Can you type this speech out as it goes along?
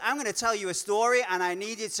I'm going to tell you a story, and I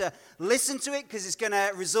need you to listen to it because it's going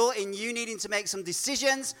to result in you needing to make some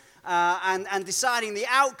decisions and deciding the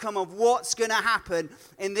outcome of what's going to happen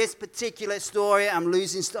in this particular story. I'm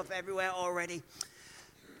losing stuff everywhere already.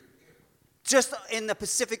 Just in the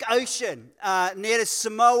Pacific Ocean, near the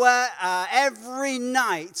Samoa, every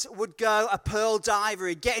night would go a pearl diver.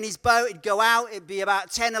 He'd get in his boat, he'd go out, it'd be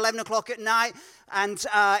about 10, 11 o'clock at night, and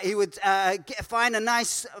he would find a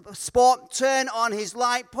nice spot, turn on his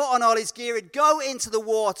light, put on all his gear, he'd go into the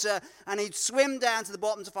water, and he'd swim down to the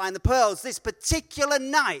bottom to find the pearls. This particular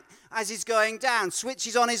night, as he's going down,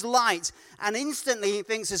 switches on his light, and instantly he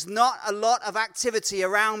thinks there's not a lot of activity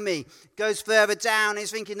around me. Goes further down,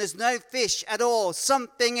 he's thinking there's no fish at all.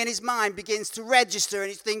 Something in his mind begins to register, and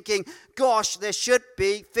he's thinking, gosh, there should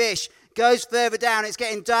be fish. Goes further down, it's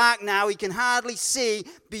getting dark now, he can hardly see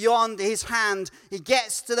beyond his hand. He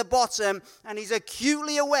gets to the bottom, and he's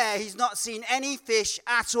acutely aware he's not seen any fish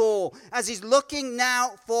at all. As he's looking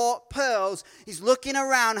now for pearls, he's looking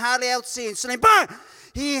around, hardly able to see, and suddenly, bang!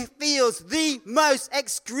 He feels the most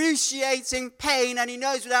excruciating pain, and he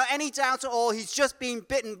knows without any doubt at all he's just been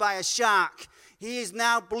bitten by a shark. He is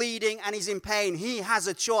now bleeding and he's in pain. He has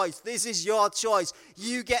a choice. This is your choice.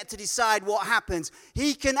 You get to decide what happens.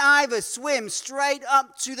 He can either swim straight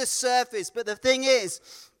up to the surface, but the thing is,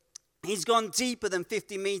 he's gone deeper than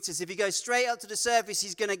 50 meters. If he goes straight up to the surface,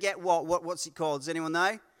 he's going to get what? What's it called? Does anyone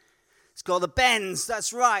know? It's called the bends,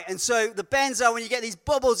 that's right. And so the bends are when you get these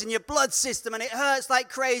bubbles in your blood system and it hurts like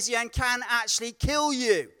crazy and can actually kill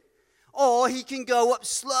you. Or he can go up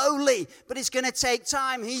slowly, but it's going to take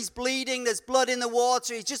time. He's bleeding, there's blood in the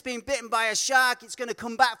water, he's just been bitten by a shark, it's going to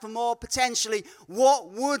come back for more potentially. What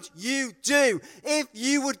would you do? If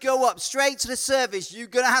you would go up straight to the surface, you're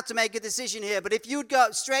going to have to make a decision here, but if you would go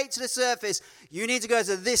up straight to the surface, you need to go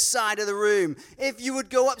to this side of the room. If you would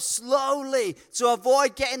go up slowly to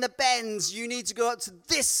avoid getting the bends, you need to go up to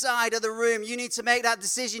this side of the room. You need to make that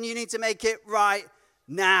decision, you need to make it right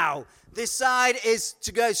now. This side is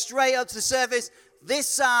to go straight up to the surface. This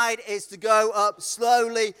side is to go up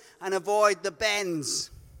slowly and avoid the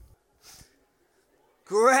bends.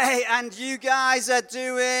 Great, and you guys are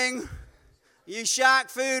doing, you shark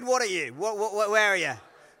food, what are you? Where are you?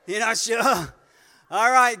 You're not sure?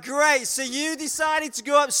 All right, great. So you decided to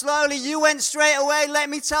go up slowly. You went straight away. Let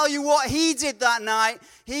me tell you what he did that night.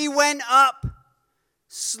 He went up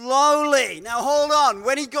slowly. Now hold on.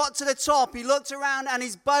 When he got to the top, he looked around and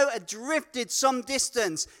his boat had drifted some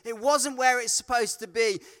distance. It wasn't where it's supposed to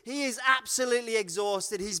be. He is absolutely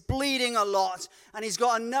exhausted. He's bleeding a lot and he's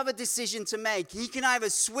got another decision to make. He can either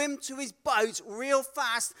swim to his boat real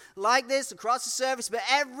fast like this across the surface, but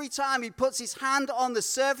every time he puts his hand on the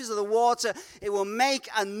surface of the water, it will make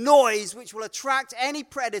a noise which will attract any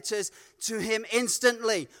predators to him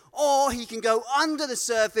instantly. Or he can go under the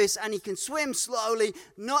surface and he can swim slowly,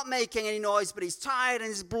 not making any noise, but he's tired and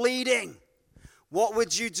he's bleeding. What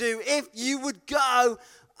would you do? If you would go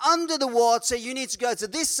under the water, you need to go to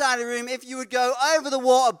this side of the room. If you would go over the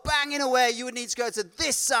water, banging away, you would need to go to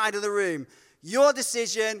this side of the room. Your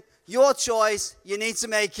decision, your choice, you need to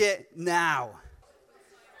make it now.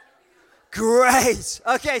 Great.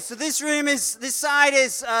 Okay, so this side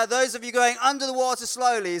is those of you going under the water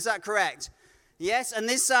slowly. Is that correct? Yes, and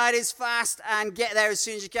this side is fast and get there as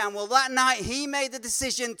soon as you can. Well, that night he made the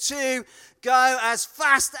decision to go as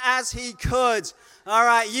fast as he could. All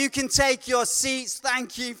right, you can take your seats.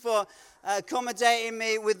 Thank you for accommodating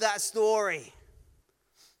me with that story.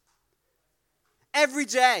 Every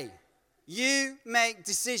day, you make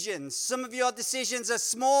decisions. Some of your decisions are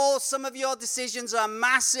small, some of your decisions are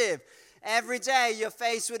massive. Every day you're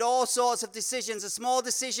faced with all sorts of decisions. A small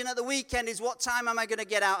decision at the weekend is what time am I going to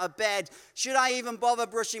get out of bed? Should I even bother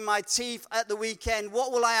brushing my teeth at the weekend?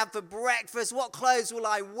 What will I have for breakfast? What clothes will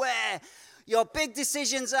I wear? Your big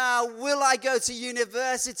decisions are, will I go to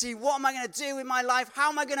university? What am I going to do with my life?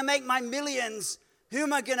 How am I going to make my millions? Who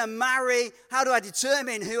am I going to marry? How do I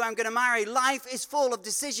determine who I'm going to marry? Life is full of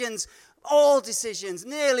decisions. All decisions,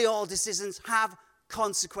 nearly all decisions have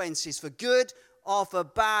consequences for good or for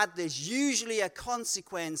bad. There's usually a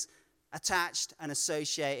consequence attached and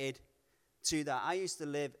associated to that. I used to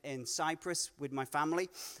live in Cyprus with my family,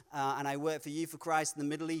 and I worked for Youth for Christ in the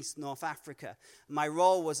Middle East, North Africa. My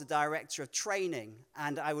role was a director of training,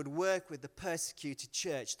 and I would work with the persecuted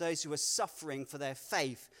church, those who were suffering for their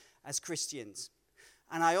faith as Christians.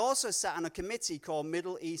 And I also sat on a committee called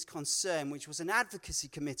Middle East Concern, which was an advocacy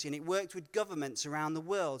committee, and it worked with governments around the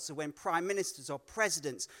world. So when prime ministers or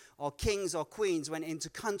presidents or kings or queens went into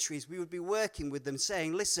countries, we would be working with them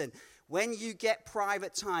saying, listen, when you get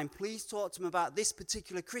private time, please talk to them about this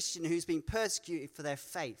particular Christian who's been persecuted for their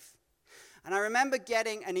faith. And I remember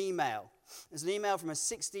getting an email. It was an email from a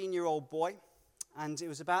 16-year-old boy. And it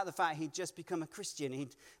was about the fact he'd just become a Christian.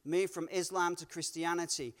 He'd moved from Islam to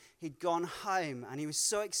Christianity. He'd gone home, and he was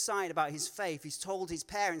so excited about his faith. He's told his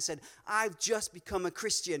parents, said, I've just become a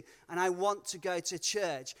Christian, and I want to go to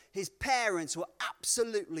church. His parents were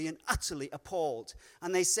absolutely and utterly appalled.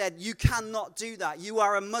 And they said, you cannot do that. You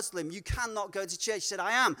are a Muslim. You cannot go to church. He said,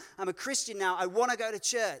 I'm a Christian now. I want to go to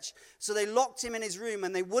church. So they locked him in his room,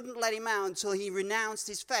 and they wouldn't let him out until he renounced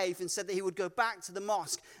his faith and said that he would go back to the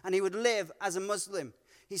mosque, and he would live as a Muslim.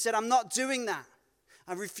 He said, I'm not doing that.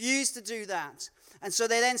 I refuse to do that. And so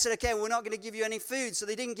they then said, okay, we're not going to give you any food. So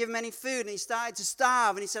they didn't give him any food, and he started to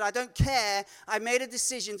starve. And he said, I don't care. I made a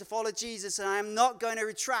decision to follow Jesus, and I am not going to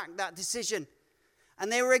retract that decision.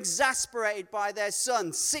 And they were exasperated by their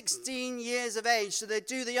son, 16 years of age. So they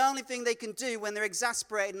do the only thing they can do when they're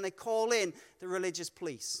exasperated, and they call in the religious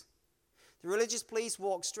police. The religious police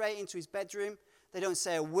walk straight into his bedroom. They don't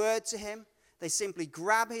say a word to him. They simply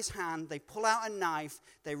grab his hand, they pull out a knife,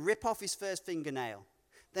 they rip off his first fingernail.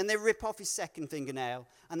 Then they rip off his second fingernail,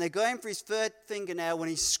 and they're going for his third fingernail when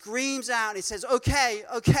he screams out and he says,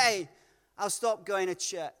 okay, I'll stop going to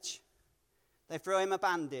church. They throw him a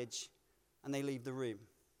bandage, and they leave the room.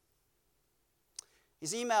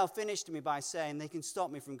 His email finished to me by saying, they can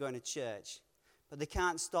stop me from going to church, but they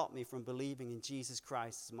can't stop me from believing in Jesus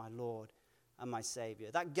Christ as my Lord and my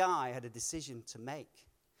Savior. That guy had a decision to make.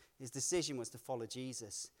 His decision was to follow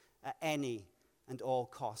Jesus at any and all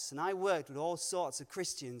costs. And I worked with all sorts of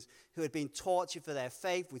Christians who had been tortured for their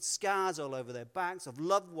faith, with scars all over their backs, of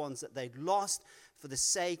loved ones that they'd lost for the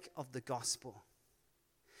sake of the gospel.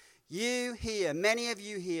 You here, many of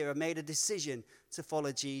you here, have made a decision to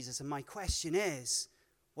follow Jesus. And my question is,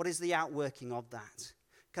 what is the outworking of that?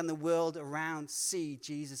 Can the world around see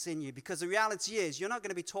Jesus in you? Because the reality is, you're not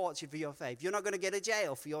going to be tortured for your faith. You're not going to go to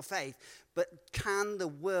jail for your faith. But can the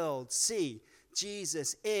world see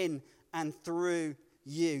Jesus in and through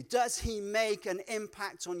you? Does he make an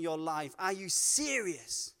impact on your life? Are you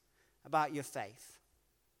serious about your faith?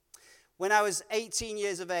 When I was 18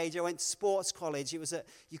 years of age, I went to sports college.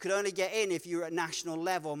 You could only get in if you were at national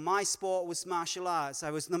level. My sport was martial arts.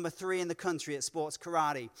 I was number 3 in the country at sports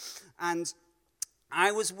karate. And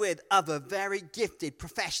I was with other very gifted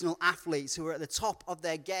professional athletes who were at the top of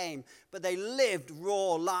their game, but they lived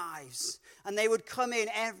raw lives. And they would come in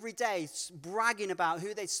every day bragging about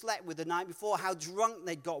who they'd slept with the night before, how drunk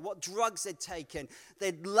they'd got, what drugs they'd taken.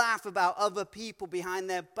 They'd laugh about other people behind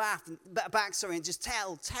their back, and just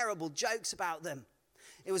tell terrible jokes about them.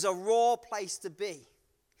 It was a raw place to be.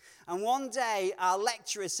 And one day, our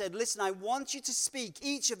lecturer said, listen, I want you to speak,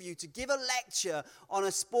 each of you, to give a lecture on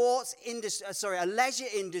a leisure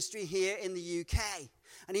industry here in the UK.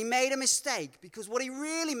 And he made a mistake, because what he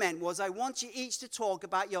really meant was, I want you each to talk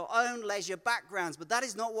about your own leisure backgrounds. But that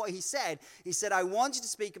is not what he said. He said, I want you to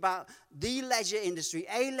speak about the leisure industry,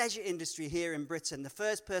 a leisure industry here in Britain. The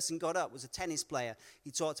first person got up was a tennis player.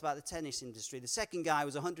 He talked about the tennis industry. The second guy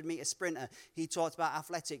was a 100-meter sprinter. He talked about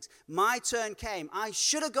athletics. My turn came. I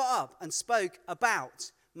should have got up and spoke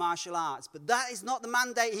about martial arts, but that is not the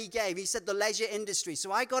mandate he gave. He said the leisure industry.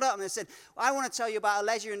 So I got up and I said, I want to tell you about a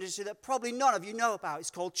leisure industry that probably none of you know about. It's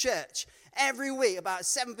called church. Every week, about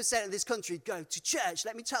 7% of this country go to church.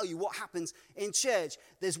 Let me tell you what happens in church.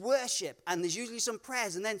 There's worship, and there's usually some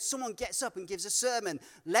prayers, and then someone gets up and gives a sermon.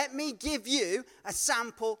 Let me give you a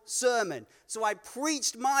sample sermon. So I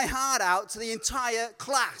preached my heart out to the entire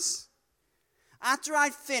class. After I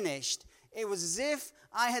finished, it was as if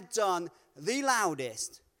I had done the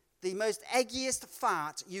loudest, the most eggiest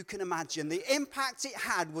fart you can imagine. The impact it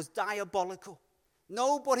had was diabolical.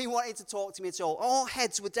 Nobody wanted to talk to me at all. All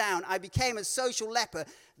heads were down. I became a social leper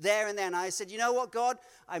there and then. I said, you know what, God?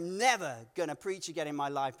 I'm never going to preach again in my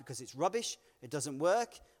life because it's rubbish. It doesn't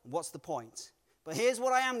work. What's the point? But here's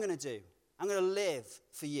what I am going to do. I'm going to live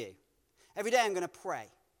for you. Every day I'm going to pray.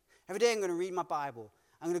 Every day I'm going to read my Bible.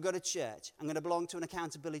 I'm going to go to church. I'm going to belong to an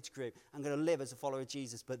accountability group. I'm going to live as a follower of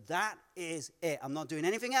Jesus. But that is it. I'm not doing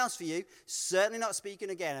anything else for you. Certainly not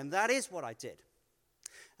speaking again. And that is what I did.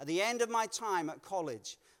 At the end of my time at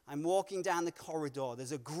college, I'm walking down the corridor.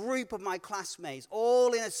 There's a group of my classmates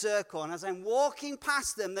all in a circle. And as I'm walking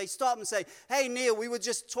past them, they stop and say, hey, Neil, we were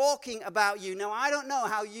just talking about you. Now, I don't know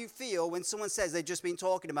how you feel when someone says they've just been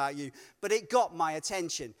talking about you, but it got my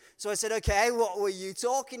attention. So I said, okay, what were you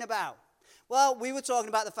talking about? Well, we were talking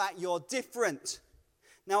about the fact you're different.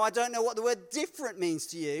 Now, I don't know what the word different means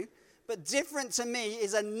to you, but different to me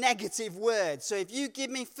is a negative word. So if you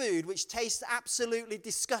give me food which tastes absolutely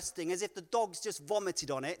disgusting, as if the dog's just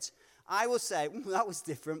vomited on it, I will say, that was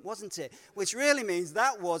different, wasn't it? Which really means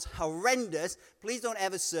that was horrendous. Please don't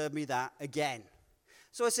ever serve me that again.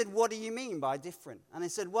 So I said, what do you mean by different? And they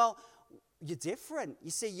said, well, you're different. You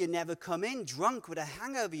see, you never come in drunk with a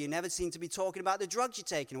hangover. You never seem to be talking about the drugs you're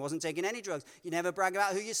taking. I wasn't taking any drugs. You never brag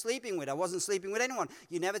about who you're sleeping with. I wasn't sleeping with anyone.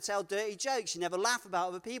 You never tell dirty jokes. You never laugh about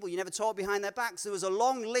other people. You never talk behind their backs. There was a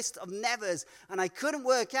long list of nevers, and I couldn't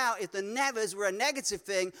work out if the nevers were a negative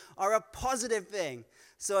thing or a positive thing.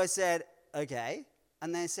 So I said, okay.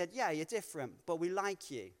 And they said, yeah, you're different, but we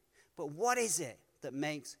like you. But what is it that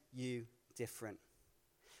makes you different?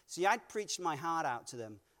 See, I'd preached my heart out to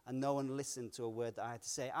them, and no one listened to a word that I had to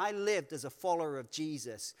say. I lived as a follower of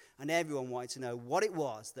Jesus, and everyone wanted to know what it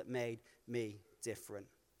was that made me different.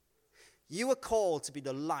 You are called to be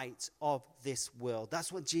the light of this world.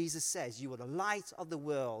 That's what Jesus says. You are the light of the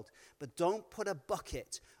world, but don't put a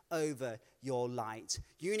bucket over your light.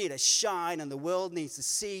 You need to shine, and the world needs to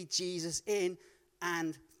see Jesus in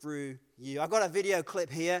and through you. I've got a video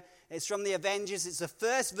clip here. It's from the Avengers. It's the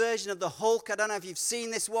first version of the Hulk. I don't know if you've seen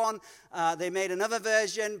this one. They made another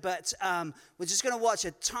version, but we're just going to watch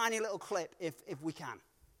a tiny little clip if we can.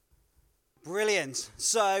 Brilliant.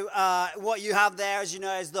 So what you have there, as you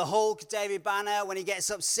know, is the Hulk, David Banner. When he gets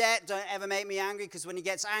upset, don't ever make me angry, because when he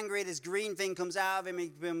gets angry, this green thing comes out of him. He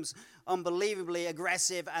becomes unbelievably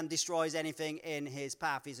aggressive and destroys anything in his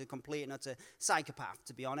path. He's a complete and utter psychopath,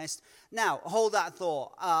 to be honest. Now, hold that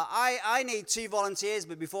thought. I need 2 volunteers,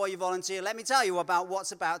 but before you volunteer, let me tell you about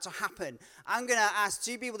what's about to happen. I'm going to ask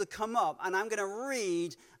 2 people to come up, and I'm going to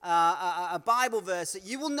read a Bible verse that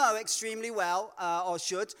you will know extremely well, or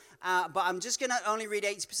should, but I'm just going to only read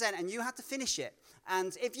 80%, and you have to finish it.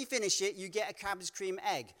 And if you finish it, you get a Cadbury's cream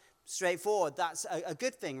egg. Straightforward. That's a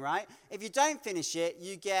good thing, right? If you don't finish it,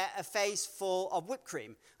 you get a face full of whipped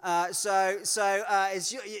cream. So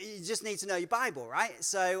you just need to know your Bible, right?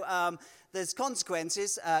 So there's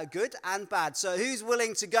consequences, good and bad. So who's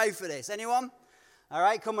willing to go for this? Anyone? All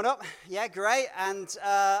right, coming up. Yeah, great. And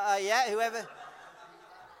yeah, whoever.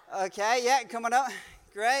 Okay, yeah, coming up.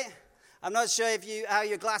 Great. I'm not sure how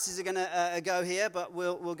your glasses are going to go here, but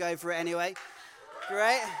we'll go for it anyway.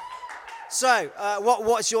 Great. So,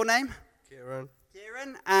 what's your name? Kieran.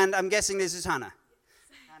 Kieran, and I'm guessing this is Hannah.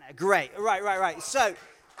 Hannah, great. Right. So,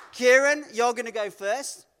 Kieran, you're going to go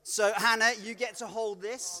first. So, Hannah, you get to hold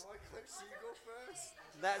this. Oh, why can't she go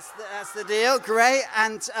first? That's the deal. Great.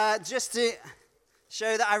 And just to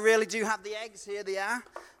show that I really do have the eggs, here they are.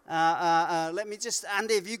 Let me just,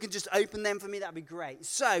 Andy, if you can just open them for me, that'd be great.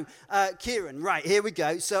 So, Kieran, right, here we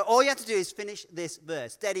go. So, all you have to do is finish this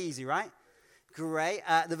verse. Dead easy, right? Great.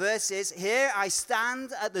 The verse is, here I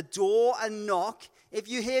stand at the door and knock. If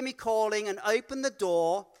you hear me calling and open the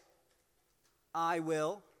door, I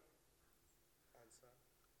will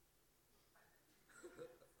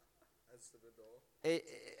answer the door.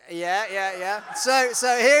 Yeah.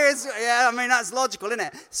 So here is, I mean, that's logical, isn't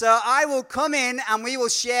it? So I will come in and we will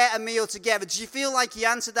share a meal together. Do you feel like you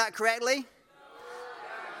answered that correctly? No.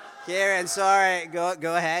 Kieran, sorry.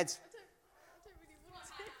 Go ahead.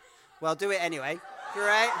 Well, do it anyway.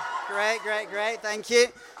 Great. Thank you.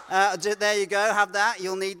 There you go. Have that.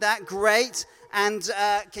 You'll need that. Great. And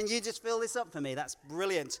can you just fill this up for me? That's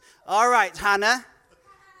brilliant. All right, Hannah.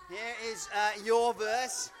 Here is your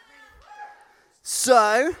verse.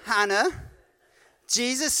 So, Hannah,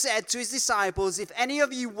 Jesus said to his disciples, if any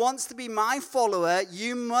of you wants to be my follower,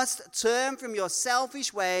 you must turn from your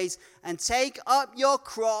selfish ways and take up your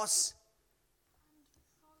cross.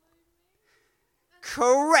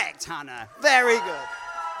 Correct, Hannah. Very good.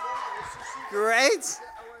 Great.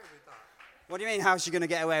 What do you mean, how's she going to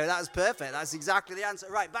get away with that? That's perfect. That's exactly the answer.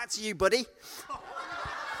 Right, back to you, buddy.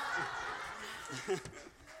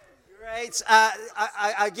 Great.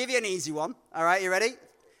 I'll give you an easy one. All right, you ready?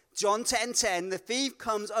 John 10:10. The thief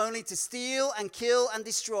comes only to steal and kill and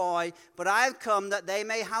destroy, but I have come that they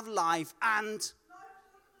may have life and...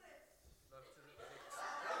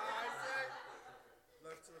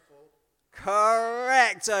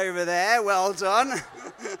 Correct over there. Well done.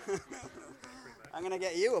 I'm going to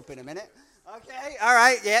get you up in a minute. Okay. All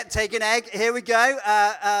right. Yeah. Take an egg. Here we go.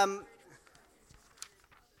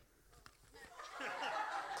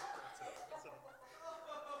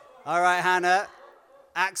 All right, Hannah.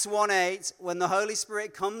 Acts 1:8. When the Holy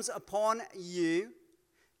Spirit comes upon you,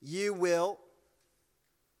 you will...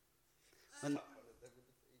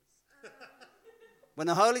 When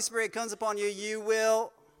the Holy Spirit comes upon you, you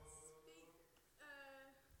will...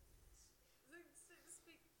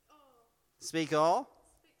 Speak all?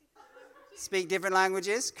 Speak different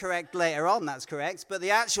languages. Correct later on, that's correct. But the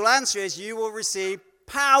actual answer is you will receive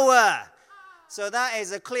power. So that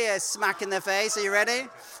is a clear smack in the face. Are you ready?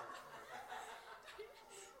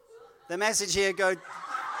 The message here goes,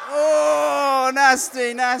 oh,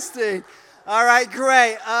 nasty, nasty. All right,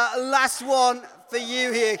 great. Last one for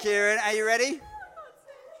you here, Kieran. Are you ready?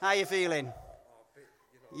 How are you feeling?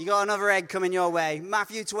 You got another egg coming your way.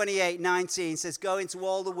 Matthew 28:19 says, Go into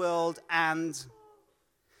all the world and...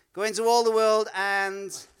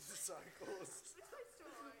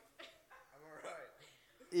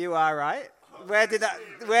 You are right. Where did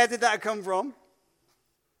that come from?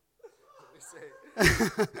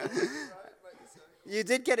 You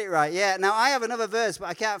did get it right, yeah. Now, I have another verse, but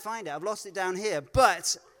I can't find it. I've lost it down here.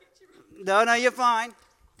 But, no, you're fine.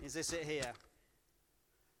 Is this it here?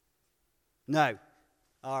 No.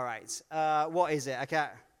 All right. What is it? I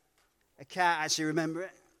can't actually remember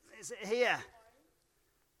it. Is it here?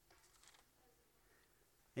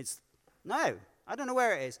 No. I don't know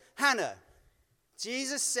where it is. Hannah.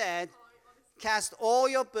 Jesus said, cast all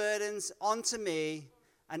your burdens onto me,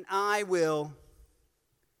 and I will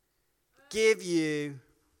give you.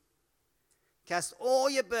 Cast all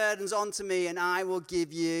your burdens onto me, and I will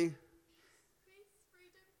give you.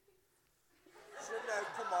 No,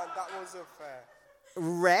 come on, that wasn't fair.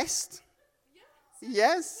 Rest?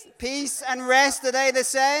 Yes. Peace and rest, are they the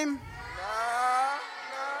same?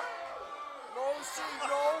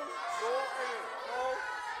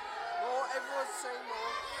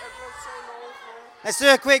 Let's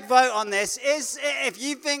do a quick vote on this. If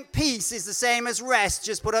you think peace is the same as rest,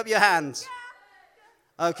 just put up your hand.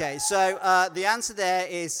 Okay, so the answer there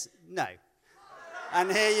is no.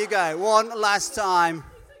 And here you go. One last time.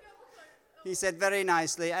 He said very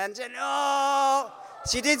nicely. And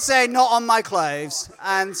she did say not on my clothes.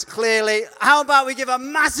 And clearly, how about we give a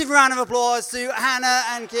massive round of applause to Hannah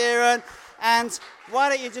and Kieran. And why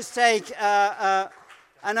don't you just take...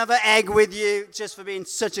 another egg with you, just for being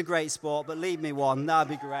such a great sport, but leave me one. That'd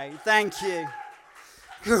be great. Thank you.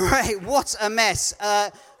 Great. What a mess.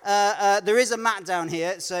 There is a mat down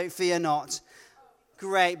here, so fear not.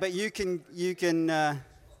 Great, but you can.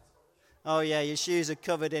 Oh yeah, your shoes are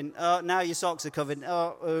covered in. Oh, now your socks are covered.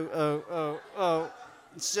 Oh.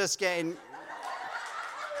 It's just getting.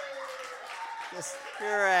 Just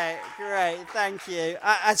great. Thank you.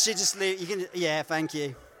 I should just leave. You can. Yeah, thank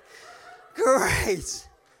you. Great.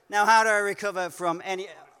 Now, how do I recover from any...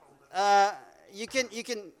 You can...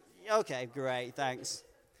 Okay, great, thanks.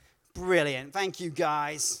 Brilliant, thank you,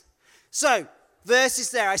 guys. So, verse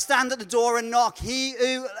is there. I stand at the door and knock. He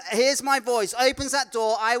who hears my voice opens that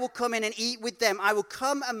door. I will come in and eat with them. I will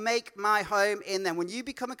come and make my home in them. When you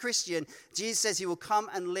become a Christian, Jesus says he will come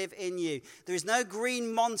and live in you. There is no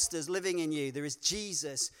green monsters living in you. There is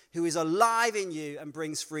Jesus who is alive in you and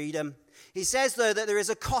brings freedom. He says, though, that there is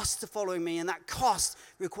a cost to following me, and that cost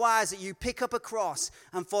requires that you pick up a cross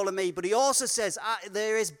and follow me. But he also says,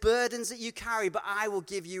 there is burdens that you carry, but I will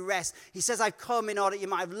give you rest. He says, I've come in order that you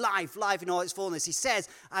might have life in all its fullness. He says,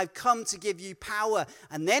 I've come to give you power.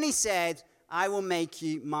 And then he said, I will make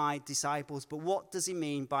you my disciples. But what does he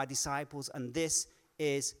mean by disciples? And this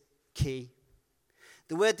is key.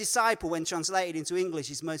 The word disciple, when translated into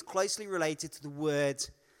English, is most closely related to the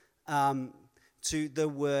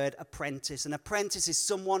word apprentice. An apprentice is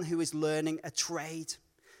someone who is learning a trade.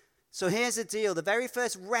 So here's the deal. The very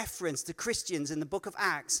first reference to Christians in the book of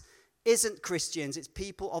Acts isn't Christians, it's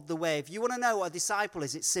people of the way. If you want to know what a disciple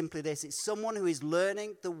is, it's simply this. It's someone who is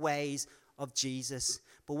learning the ways of Jesus.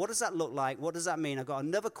 But what does that look like? What does that mean? I've got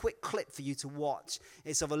another quick clip for you to watch.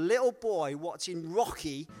 It's of a little boy watching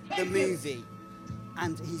Rocky, the movie.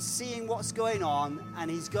 And he's seeing what's going on, and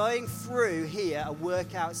he's going through here a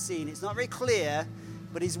workout scene. It's not very clear,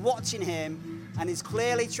 but he's watching him, and he's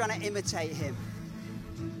clearly trying to imitate him.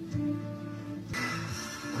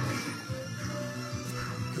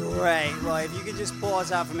 Great. Right, if you could just pause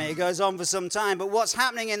that for me. It goes on for some time. But what's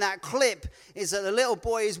happening in that clip is that the little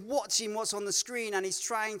boy is watching what's on the screen, and he's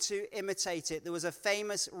trying to imitate it. There was a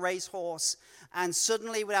famous racehorse, and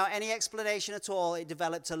suddenly, without any explanation at all, it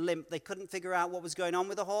developed a limp. They couldn't figure out what was going on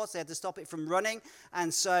with the horse. They had to stop it from running.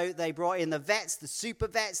 And so they brought in the vets, the super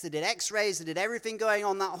vets. They did x-rays. They did everything going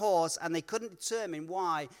on that horse. And they couldn't determine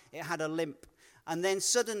why it had a limp. And then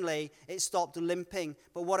suddenly, it stopped limping.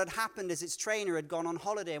 But what had happened is its trainer had gone on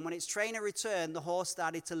holiday. And when its trainer returned, the horse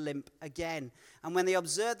started to limp again. And when they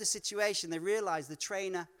observed the situation, they realized the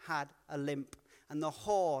trainer had a limp. And the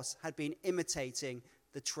horse had been imitating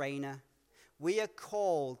the trainer. We are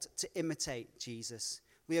called to imitate Jesus.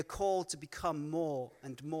 We are called to become more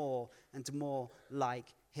and more and more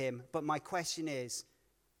like him. But my question is,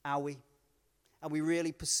 are we? Are we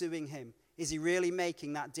really pursuing him? Is he really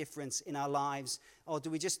making that difference in our lives? Or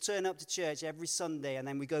do we just turn up to church every Sunday and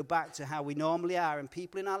then we go back to how we normally are, and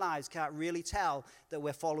people in our lives can't really tell that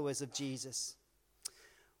we're followers of Jesus?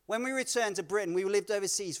 When we returned to Britain, we lived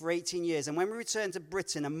overseas for 18 years. And when we returned to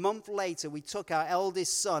Britain, a month later, we took our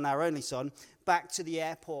eldest son, our only son, back to the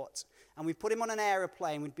airport. And we put him on an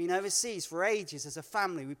aeroplane. We'd been overseas for ages as a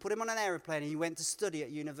family. We put him on an aeroplane and he went to study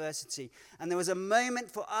at university. And there was a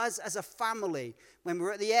moment for us as a family when we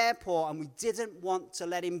were at the airport and we didn't want to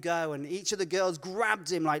let him go. And each of the girls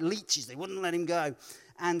grabbed him like leeches. They wouldn't let him go.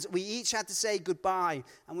 And we each had to say goodbye.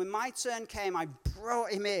 And when my turn came, I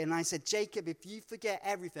brought him in and I said, Jacob, if you forget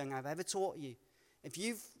everything I've ever taught you, if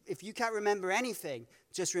you can't remember anything,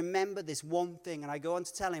 just remember this one thing. And I go on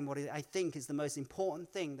to tell him what I think is the most important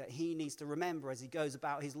thing that he needs to remember as he goes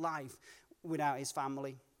about his life without his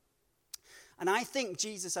family. And I think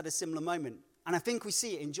Jesus had a similar moment. And I think we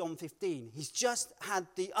see it in John 15. He's just had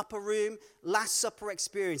the upper room, Last Supper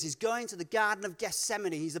experience. He's going to the Garden of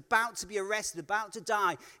Gethsemane. He's about to be arrested, about to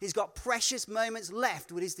die. He's got precious moments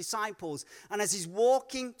left with his disciples. And as he's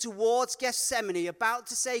walking towards Gethsemane, about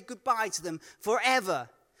to say goodbye to them forever,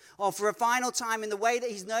 or for a final time in the way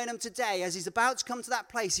that he's known them today, as he's about to come to that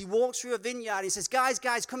place, he walks through a vineyard. And he says, guys,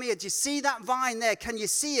 come here. Do you see that vine there? Can you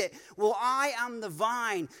see it? Well, I am the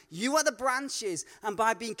vine. You are the branches. And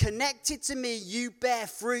by being connected to me, you bear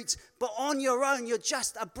fruit. But on your own, you're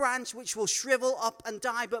just a branch which will shrivel up and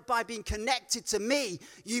die. But by being connected to me,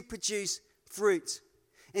 you produce fruit.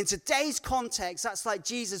 In today's context, that's like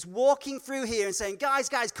Jesus walking through here and saying, guys,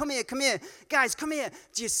 come here. Guys, come here.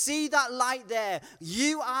 Do you see that light there?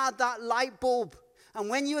 You are that light bulb. And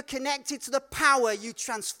when you are connected to the power, you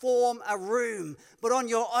transform a room. But on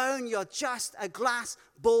your own, you're just a glass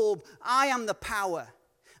bulb. I am the power.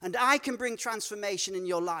 And I can bring transformation in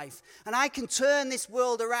your life. And I can turn this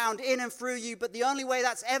world around in and through you. But the only way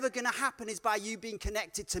that's ever going to happen is by you being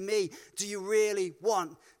connected to me. Do you really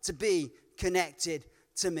want to be connected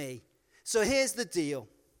to me? So here's the deal.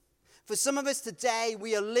 For some of us today,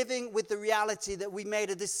 we are living with the reality that we made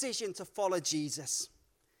a decision to follow Jesus.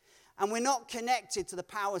 And we're not connected to the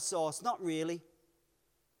power source, not really.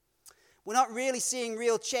 We're not really seeing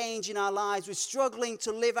real change in our lives. We're struggling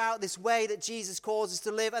to live out this way that Jesus calls us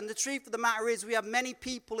to live. And the truth of the matter is we have many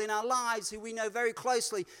people in our lives who we know very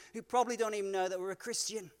closely who probably don't even know that we're a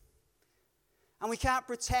Christian. And we can't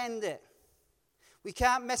pretend it. We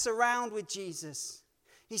can't mess around with Jesus.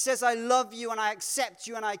 He says, I love you and I accept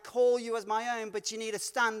you and I call you as my own, but you need to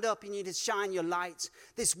stand up, you need to shine your light.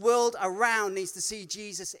 This world around needs to see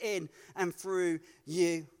Jesus in and through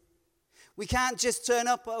you. We can't just turn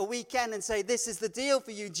up at a weekend and say, this is the deal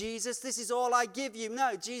for you, Jesus. This is all I give you.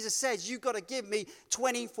 No, Jesus says, you've got to give me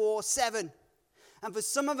 24/7. And for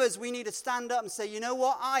some of us, we need to stand up and say, you know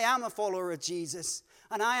what? I am a follower of Jesus.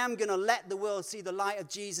 And I am going to let the world see the light of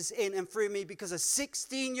Jesus in and through me, because a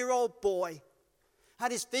 16-year-old boy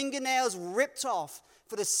had his fingernails ripped off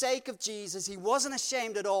for the sake of Jesus. He wasn't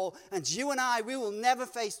ashamed at all. And you and I, we will never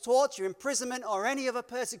face torture, imprisonment, or any other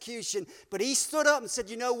persecution. But he stood up and said,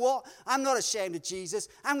 you know what? I'm not ashamed of Jesus.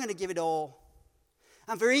 I'm going to give it all.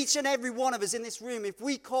 And for each and every one of us in this room, if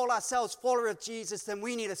we call ourselves follower of Jesus, then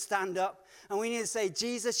we need to stand up and we need to say,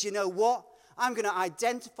 Jesus, you know what? I'm going to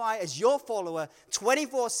identify as your follower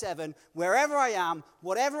 24/7, wherever I am,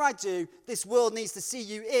 whatever I do. This world needs to see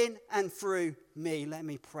you in and through me. Let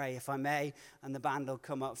me pray, if I may, and the band will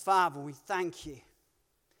come up. Father, we thank you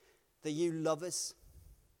that you love us.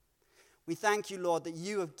 We thank you, Lord, that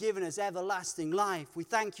you have given us everlasting life. We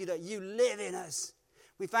thank you that you live in us.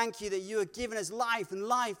 We thank you that you have given us life and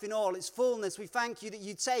life in all its fullness. We thank you that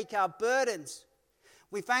you take our burdens.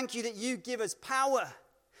 We thank you that you give us power.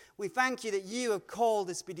 We thank you that you have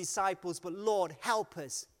called us to be disciples, but Lord, help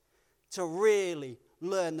us to really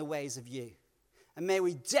learn the ways of you. And may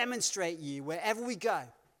we demonstrate you wherever we go,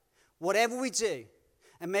 whatever we do.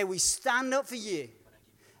 And may we stand up for you.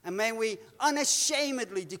 And may we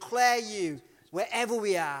unashamedly declare you wherever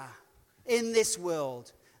we are in this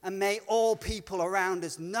world. And may all people around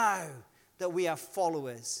us know that we are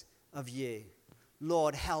followers of you.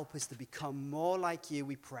 Lord, help us to become more like you,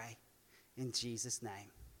 we pray. In Jesus'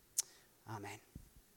 name. Amen.